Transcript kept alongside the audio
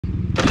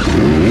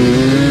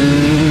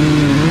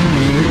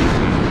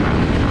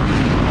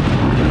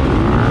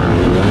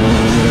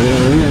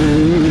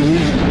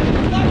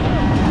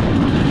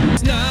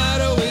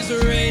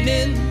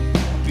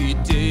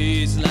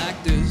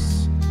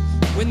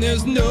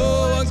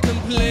no one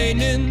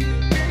complaining.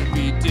 There'll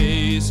be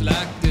days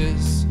like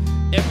this,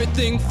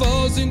 everything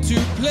falls into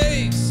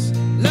place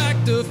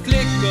like the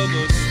flick of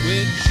a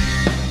switch.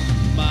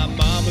 My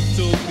mama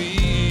told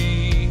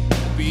me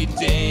there'll be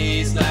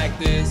days like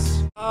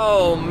this.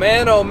 Oh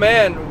man,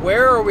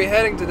 where are we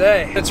heading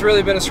today? It's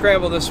really been a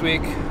scramble this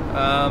week.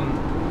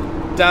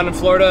 Down in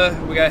Florida,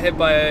 we got hit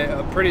by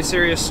a pretty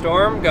serious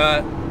storm,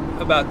 got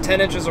about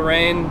 10 inches of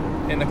rain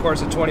in the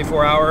course of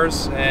 24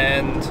 hours,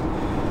 and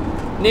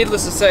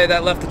needless to say,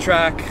 that left the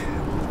track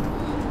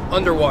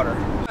underwater.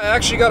 I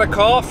actually got a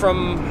call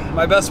from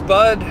my best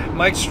bud,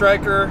 Mike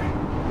Stryker,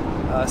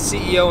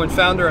 CEO and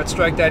founder at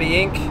Strike Daddy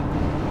Inc.,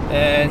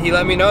 and he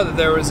let me know that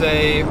there was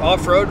a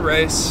off-road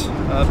race,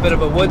 a bit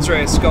of a woods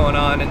race going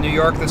on in New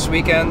York this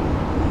weekend.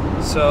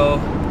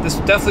 So this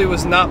definitely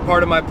was not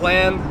part of my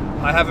plan.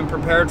 I haven't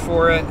prepared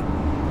for it,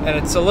 and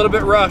it's a little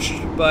bit rushed,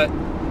 but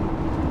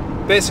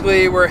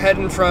basically we're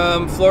heading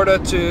from Florida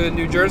to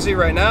New Jersey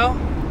right now.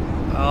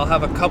 I'll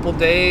have a couple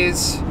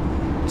days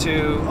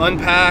to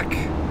unpack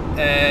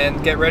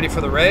and get ready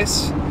for the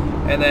race,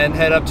 and then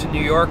head up to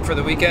New York for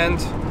the weekend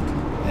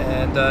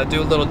and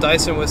do a little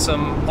dicing with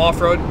some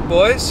off-road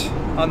boys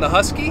on the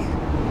Husky.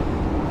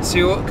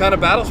 See what kind of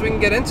battles we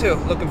can get into.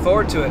 Looking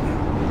forward to it.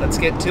 Let's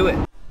get to it.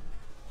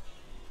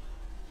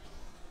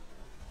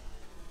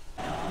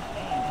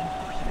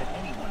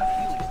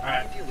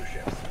 Alright,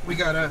 we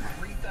gotta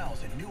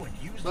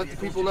let the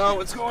people know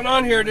what's going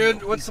on here,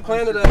 dude. What's the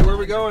plan today? Where are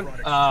we going?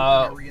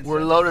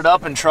 We're loaded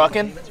up and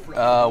trucking.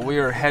 We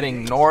are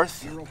heading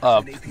north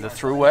up the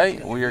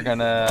thruway. We are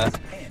gonna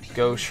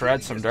go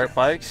shred some dirt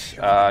bikes,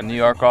 New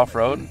York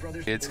off-road.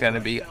 It's gonna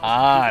be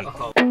on.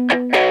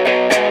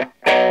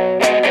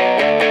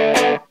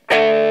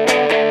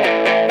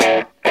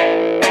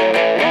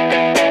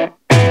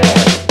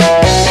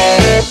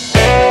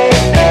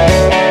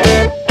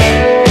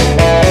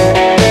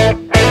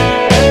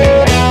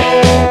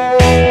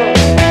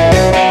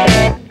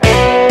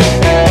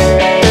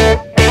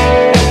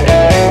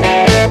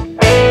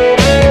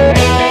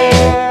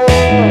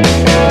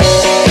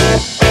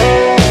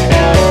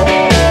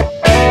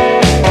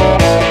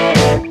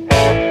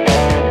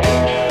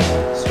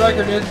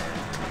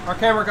 Our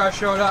camera guy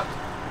showed up,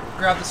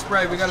 grabbed the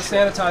spray. We gotta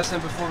sanitize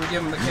him before we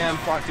give him the cam.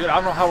 Fuck, dude, I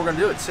don't know how we're gonna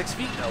do it. 6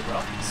 feet though,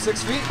 bro.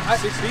 6 feet?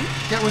 6 feet?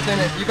 Get within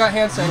it. You got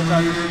hand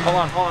sanitizer, dude. Hold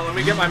on, let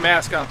me get my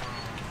mask on.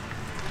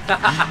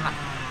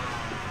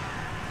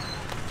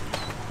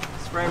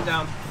 Spray him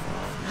down.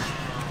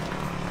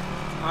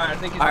 Alright, I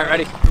think he's Alright,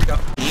 ready. Here we go.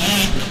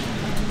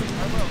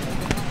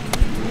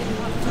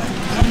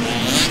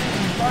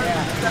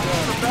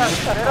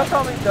 They don't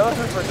call me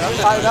Dozer for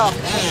nothing. I know.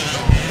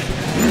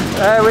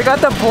 Alright, we got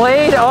the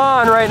blade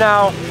on right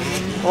now.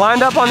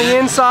 Lined up on the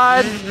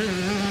inside.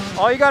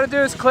 All you gotta do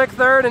is click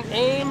third and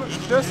aim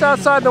just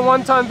outside the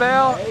 1-ton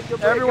bale.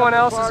 Everyone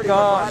else is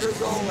gone.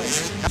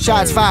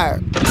 Shots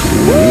fired.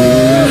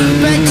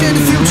 Back to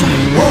the future.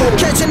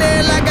 Catching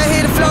air like I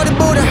hit a floated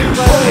Buddha.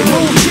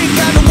 Move chick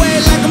out the way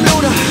like I'm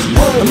Luda.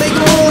 Make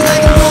a move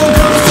like I'm doing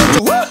Kama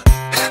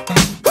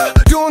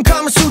Sutra. Doing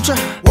Kama Sutra.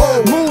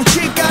 Move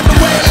chick out the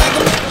way like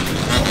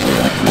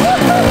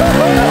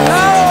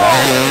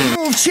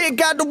I'm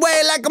chick out the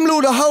way like I'm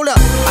Luda, hold up.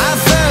 I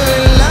fell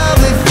in love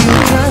with you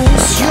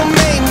cause you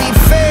made me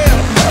feel.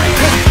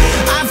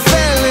 I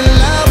fell in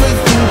love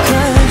with you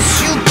cause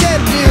you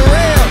kept it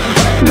real.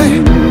 Hey,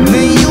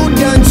 man, you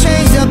done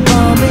changed up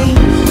on me.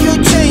 You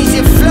changed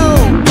your flow.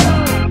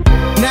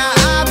 Now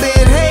I've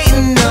been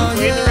hating on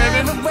you.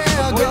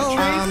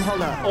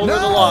 Hold up. Over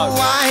the log. No,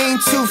 I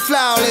ain't too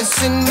flawless,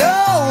 and no,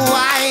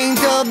 I ain't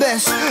the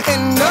best,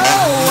 and no,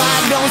 I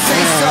don't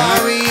say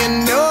sorry,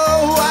 and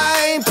no,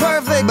 I ain't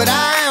perfect, but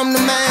I am the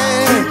man.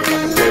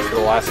 For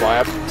the last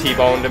lap,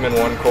 T-boned him in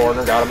one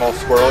corner, got him all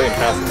squirrely, and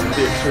passed him to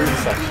the extrusion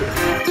section.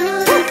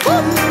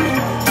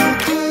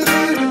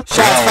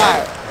 Shots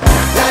fired.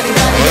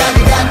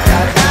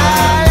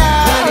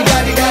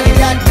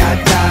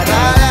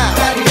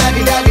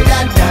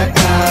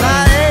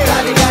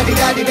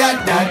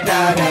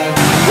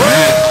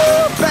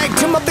 Back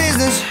to my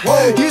business.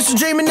 Used to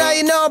dreaming, now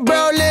you know,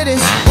 bro, lit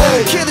is.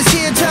 Killers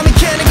here, tell me,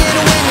 can I get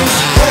a witness?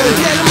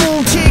 Yellow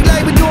moon chick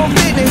like we doing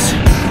fitness.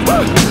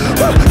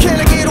 Can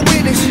I get a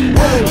witness?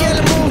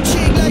 Yellow moon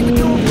chick like we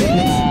doing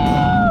fitness.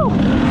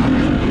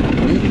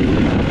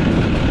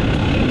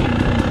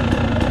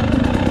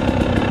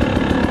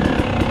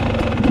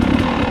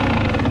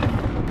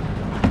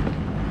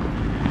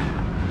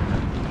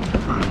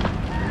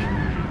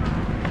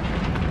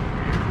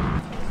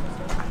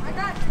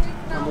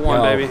 Number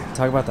one, baby.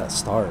 Talk about that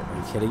start. Are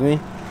you kidding me?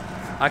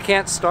 I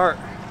can't start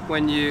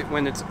when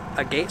it's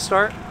a gate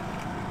start,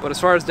 but as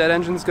far as dead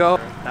engines go,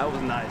 that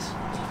was nice.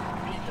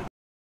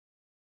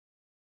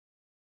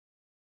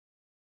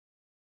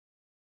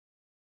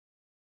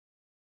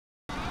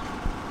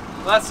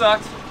 Well, that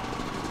sucked.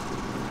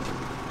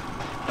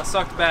 That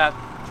sucked bad.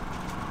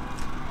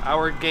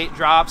 Our gate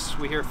drops,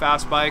 we hear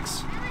fast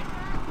bikes.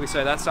 We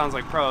say, that sounds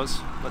like pros.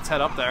 Let's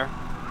head up there.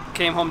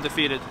 came home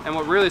defeated. And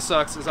what really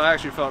sucks is I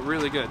actually felt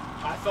really good.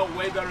 I felt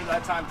way better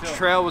that time too.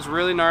 Trail was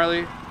really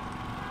gnarly.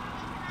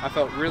 I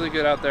felt really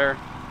good out there.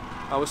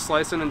 I was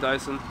slicing and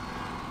dicing.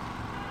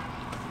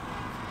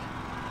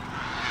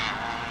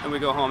 And we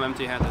go home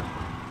empty-handed.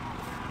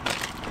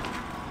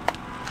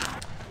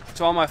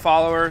 To all my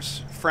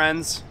followers,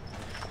 friends,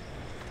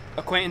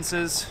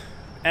 acquaintances,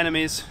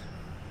 enemies,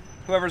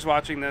 whoever's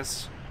watching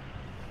this,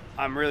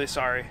 I'm really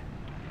sorry.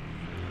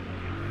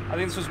 I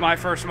think this was my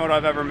first moto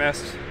I've ever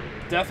missed.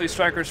 Definitely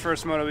Striker's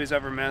first moto he's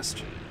ever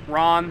missed.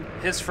 Ron,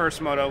 his first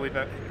moto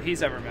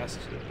he's ever missed.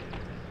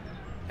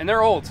 And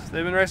they're old.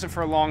 They've been racing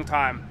for a long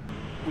time.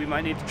 We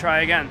might need to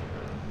try again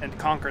and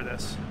conquer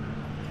this.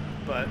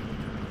 But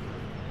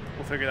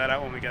we'll figure that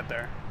out when we get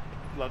there.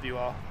 Love you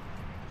all.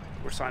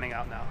 We're signing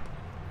out now.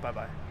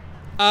 Bye-bye.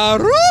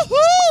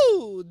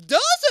 Aruhu!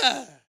 Dozer!